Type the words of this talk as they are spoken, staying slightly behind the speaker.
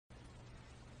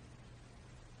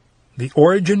The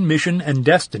Origin, Mission, and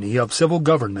Destiny of Civil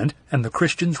Government and the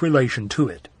Christian's Relation to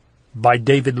it, by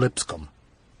David Lipscomb.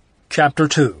 Chapter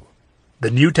 2.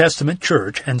 The New Testament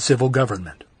Church and Civil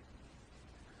Government.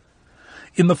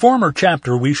 In the former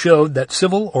chapter we showed that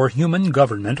civil or human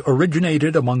government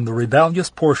originated among the rebellious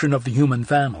portion of the human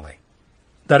family,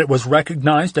 that it was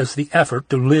recognized as the effort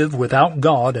to live without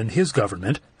God and His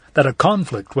government, that a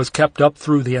conflict was kept up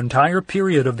through the entire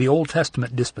period of the Old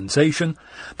Testament dispensation,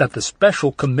 that the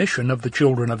special commission of the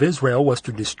children of Israel was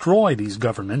to destroy these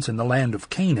governments in the land of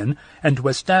Canaan and to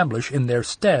establish in their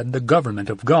stead the government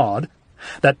of God,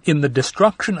 that in the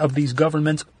destruction of these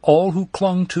governments all who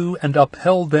clung to and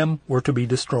upheld them were to be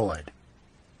destroyed.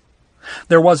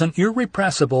 There was an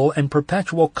irrepressible and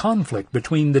perpetual conflict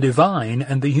between the divine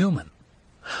and the human.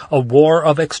 A war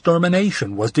of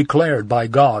extermination was declared by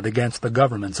God against the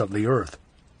governments of the earth.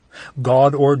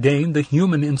 God ordained the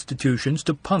human institutions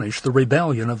to punish the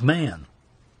rebellion of man.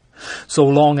 So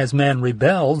long as man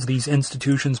rebels, these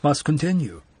institutions must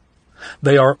continue.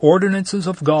 They are ordinances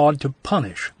of God to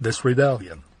punish this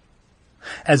rebellion.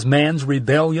 As man's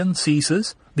rebellion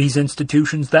ceases, these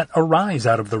institutions that arise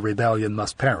out of the rebellion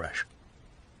must perish.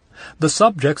 The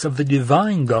subjects of the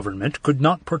divine government could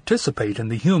not participate in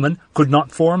the human, could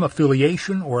not form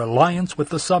affiliation or alliance with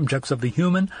the subjects of the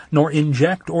human, nor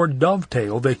inject or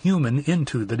dovetail the human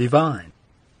into the divine.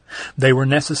 They were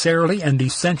necessarily and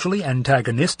essentially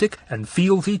antagonistic, and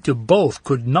fealty to both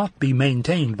could not be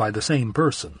maintained by the same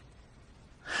person.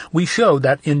 We showed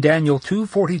that in Daniel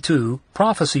 2:42,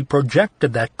 prophecy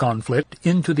projected that conflict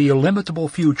into the illimitable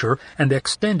future and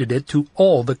extended it to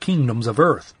all the kingdoms of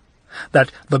earth.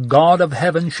 That the God of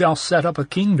heaven shall set up a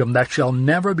kingdom that shall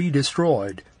never be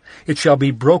destroyed. It shall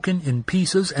be broken in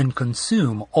pieces and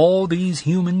consume all these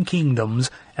human kingdoms,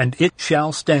 and it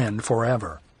shall stand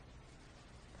forever.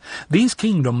 These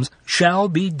kingdoms shall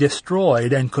be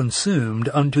destroyed and consumed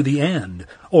unto the end,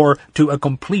 or to a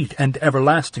complete and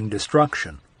everlasting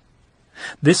destruction.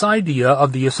 This idea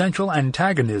of the essential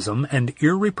antagonism and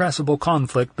irrepressible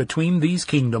conflict between these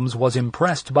kingdoms was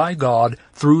impressed by God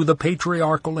through the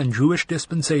patriarchal and Jewish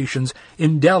dispensations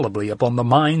indelibly upon the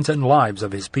minds and lives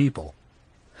of His people.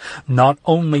 Not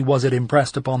only was it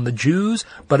impressed upon the Jews,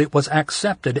 but it was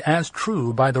accepted as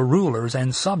true by the rulers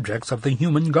and subjects of the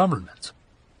human governments.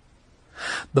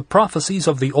 The prophecies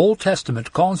of the Old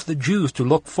Testament caused the Jews to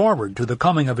look forward to the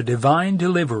coming of a divine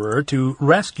deliverer to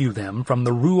rescue them from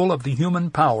the rule of the human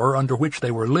power under which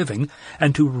they were living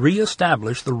and to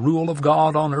re-establish the rule of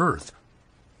God on earth.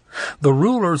 The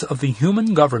rulers of the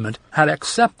human government had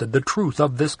accepted the truth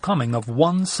of this coming of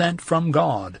one sent from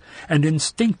God, and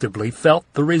instinctively felt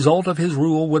the result of His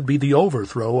rule would be the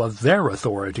overthrow of their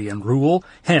authority and rule,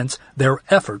 hence their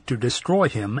effort to destroy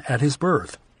Him at His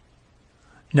birth.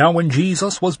 Now when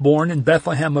Jesus was born in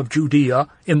Bethlehem of Judea,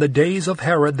 in the days of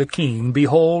Herod the king,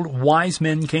 behold, wise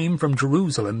men came from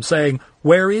Jerusalem, saying,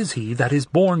 Where is he that is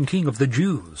born King of the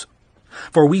Jews?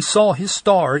 For we saw his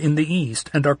star in the east,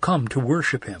 and are come to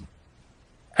worship him.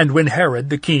 And when Herod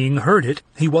the king heard it,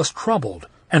 he was troubled,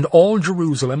 and all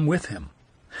Jerusalem with him.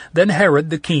 Then Herod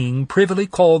the king privily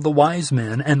called the wise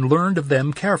men, and learned of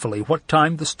them carefully what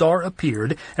time the star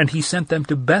appeared, and he sent them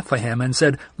to Bethlehem, and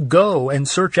said, Go and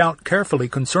search out carefully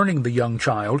concerning the young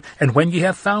child, and when ye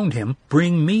have found him,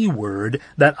 bring me word,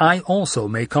 that I also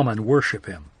may come and worship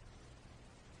him.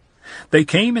 They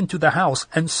came into the house,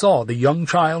 and saw the young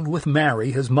child with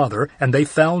Mary his mother, and they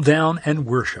fell down and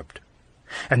worshipped.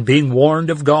 And being warned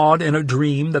of God in a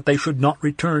dream that they should not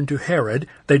return to Herod,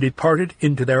 they departed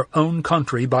into their own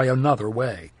country by another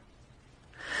way.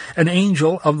 An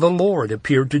angel of the Lord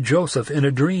appeared to Joseph in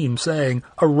a dream, saying,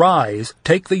 Arise,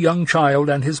 take the young child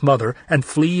and his mother, and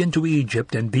flee into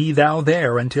Egypt, and be thou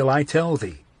there until I tell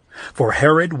thee. For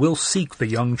Herod will seek the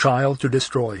young child to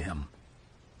destroy him.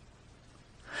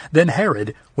 Then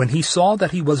Herod, when he saw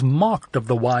that he was mocked of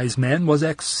the wise men, was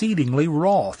exceedingly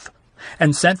wroth,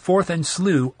 and sent forth and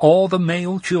slew all the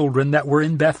male children that were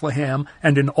in Bethlehem,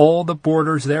 and in all the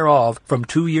borders thereof, from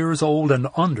 2 years old and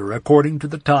under, according to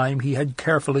the time he had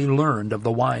carefully learned of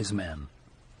the wise men.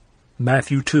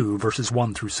 Matthew 2, verses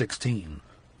 1 through 16.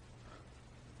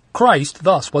 Christ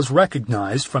thus was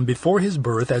recognized from before his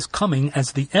birth as coming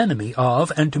as the enemy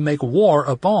of, and to make war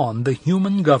upon, the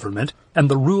human government, and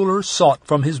the rulers sought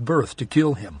from his birth to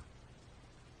kill him.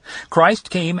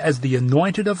 Christ came as the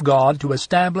anointed of God to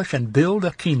establish and build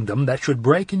a kingdom that should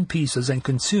break in pieces and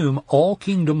consume all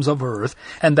kingdoms of earth,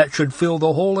 and that should fill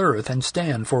the whole earth and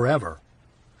stand forever.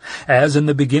 As in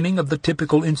the beginning of the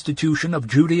typical institution of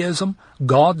Judaism,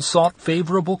 God sought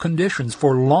favorable conditions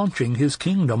for launching his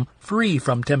kingdom, free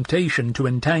from temptation to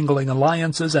entangling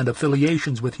alliances and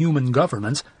affiliations with human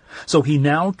governments, so he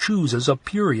now chooses a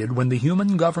period when the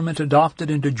human government adopted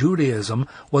into Judaism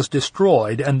was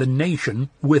destroyed and the nation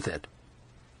with it.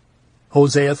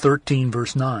 Hosea 13,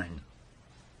 verse 9.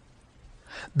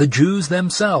 The Jews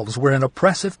themselves were in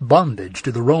oppressive bondage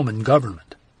to the Roman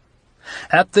government.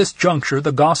 At this juncture,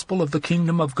 the gospel of the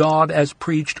kingdom of God as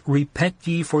preached, "Repent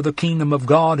ye, for the kingdom of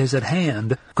God is at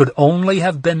hand," could only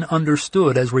have been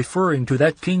understood as referring to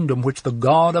that kingdom which the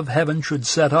God of heaven should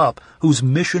set up, whose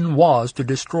mission was to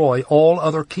destroy all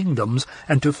other kingdoms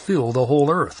and to fill the whole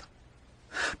earth.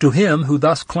 To him who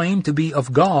thus claimed to be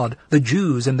of God, the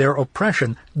Jews in their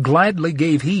oppression gladly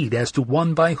gave heed as to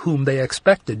one by whom they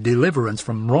expected deliverance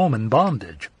from Roman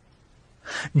bondage.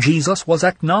 Jesus was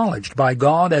acknowledged by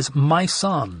God as "my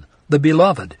Son, the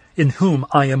Beloved, in whom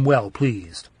I am well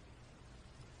pleased."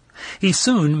 He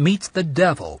soon meets the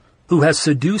devil, who has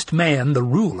seduced man, the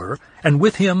ruler, and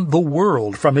with him the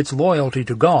world from its loyalty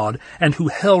to God, and who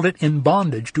held it in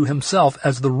bondage to himself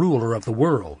as the ruler of the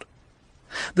world.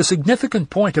 The significant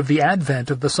point of the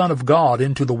advent of the Son of God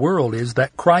into the world is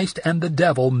that Christ and the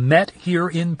devil met here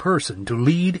in person to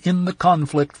lead in the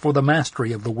conflict for the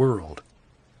mastery of the world.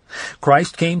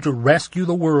 Christ came to rescue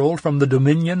the world from the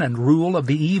dominion and rule of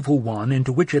the evil one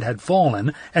into which it had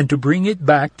fallen, and to bring it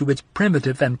back to its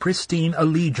primitive and pristine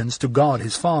allegiance to God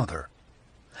his Father.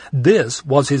 This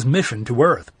was his mission to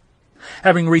earth.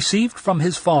 Having received from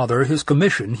his Father his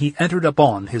commission, he entered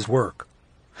upon his work.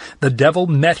 The devil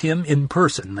met him in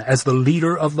person as the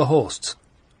leader of the hosts.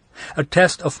 A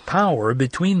test of power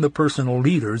between the personal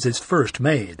leaders is first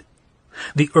made.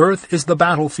 The earth is the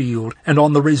battlefield, and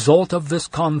on the result of this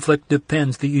conflict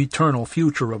depends the eternal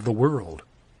future of the world.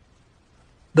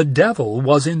 The devil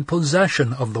was in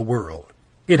possession of the world.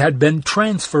 It had been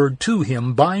transferred to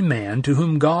him by man to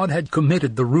whom God had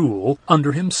committed the rule,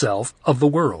 under himself, of the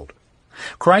world.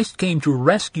 Christ came to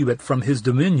rescue it from his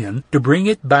dominion, to bring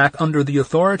it back under the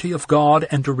authority of God,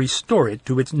 and to restore it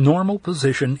to its normal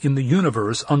position in the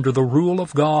universe under the rule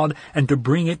of God, and to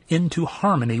bring it into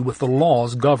harmony with the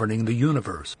laws governing the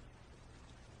universe.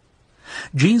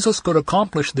 Jesus could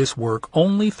accomplish this work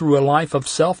only through a life of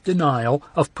self-denial,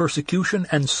 of persecution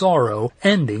and sorrow,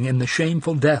 ending in the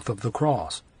shameful death of the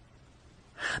cross.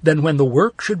 Then when the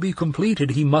work should be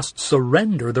completed, he must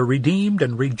surrender the redeemed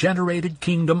and regenerated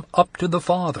kingdom up to the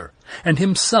Father, and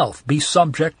himself be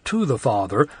subject to the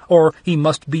Father, or he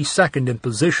must be second in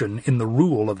position in the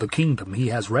rule of the kingdom he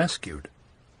has rescued.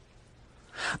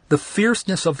 The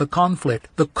fierceness of the conflict,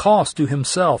 the cost to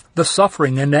himself, the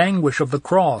suffering and anguish of the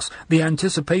cross, the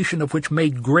anticipation of which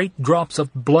made great drops of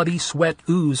bloody sweat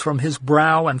ooze from his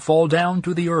brow and fall down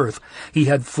to the earth, he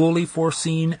had fully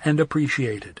foreseen and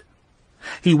appreciated.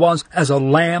 He was as a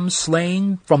lamb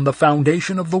slain from the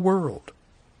foundation of the world,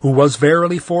 who was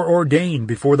verily foreordained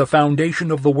before the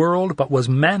foundation of the world, but was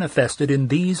manifested in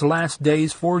these last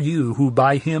days for you who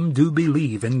by him do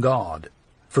believe in God.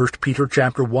 1 Peter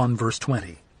chapter 1, verse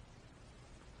 20.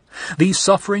 These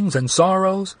sufferings and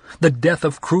sorrows, the death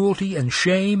of cruelty and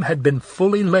shame, had been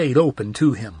fully laid open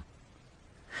to him.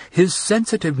 His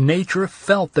sensitive nature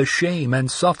felt the shame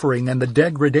and suffering and the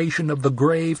degradation of the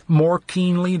grave more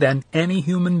keenly than any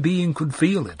human being could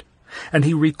feel it, and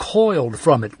he recoiled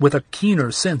from it with a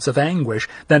keener sense of anguish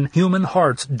than human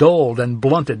hearts dulled and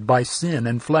blunted by sin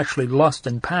and fleshly lust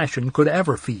and passion could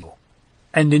ever feel,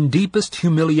 and in deepest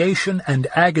humiliation and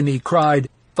agony cried,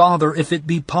 "Father, if it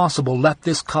be possible, let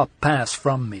this cup pass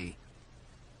from me."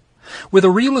 With a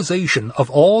realization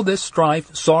of all this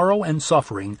strife, sorrow, and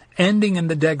suffering, ending in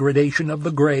the degradation of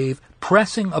the grave,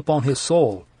 pressing upon his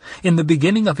soul, in the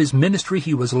beginning of his ministry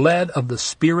he was led of the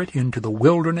Spirit into the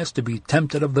wilderness to be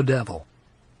tempted of the devil.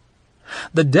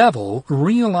 The devil,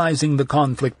 realizing the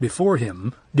conflict before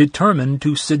him, determined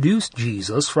to seduce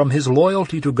Jesus from his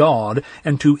loyalty to God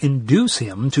and to induce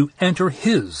him to enter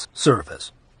his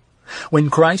service. When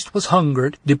Christ was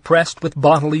hungered, depressed with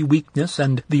bodily weakness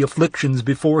and the afflictions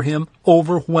before him,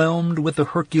 overwhelmed with the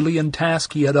Herculean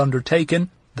task he had undertaken,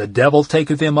 the devil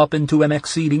taketh him up into an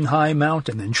exceeding high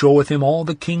mountain, and showeth him all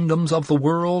the kingdoms of the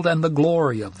world and the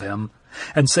glory of them,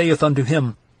 and saith unto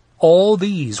him, All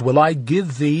these will I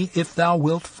give thee, if thou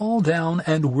wilt fall down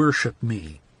and worship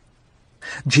me.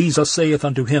 Jesus saith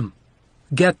unto him,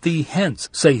 Get thee hence,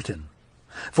 Satan,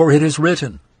 for it is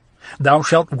written, Thou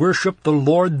shalt worship the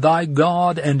Lord thy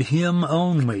God, and him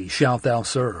only shalt thou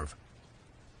serve.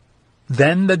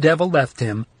 Then the devil left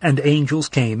him, and angels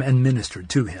came and ministered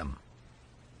to him.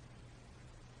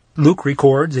 Luke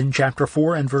records in chapter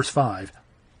 4 and verse 5,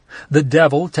 The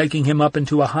devil, taking him up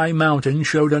into a high mountain,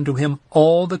 showed unto him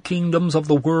all the kingdoms of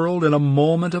the world in a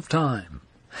moment of time,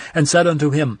 and said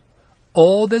unto him,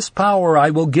 All this power I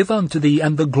will give unto thee,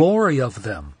 and the glory of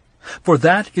them. For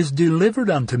that is delivered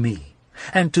unto me,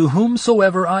 and to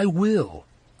whomsoever I will,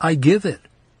 I give it.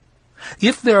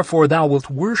 If therefore thou wilt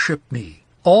worship me,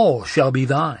 all shall be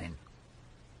thine.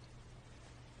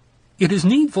 It is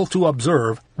needful to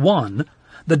observe, 1.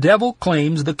 The devil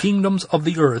claims the kingdoms of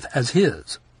the earth as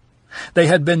his. They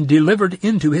had been delivered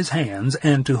into his hands,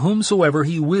 and to whomsoever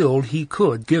he willed he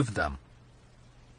could give them.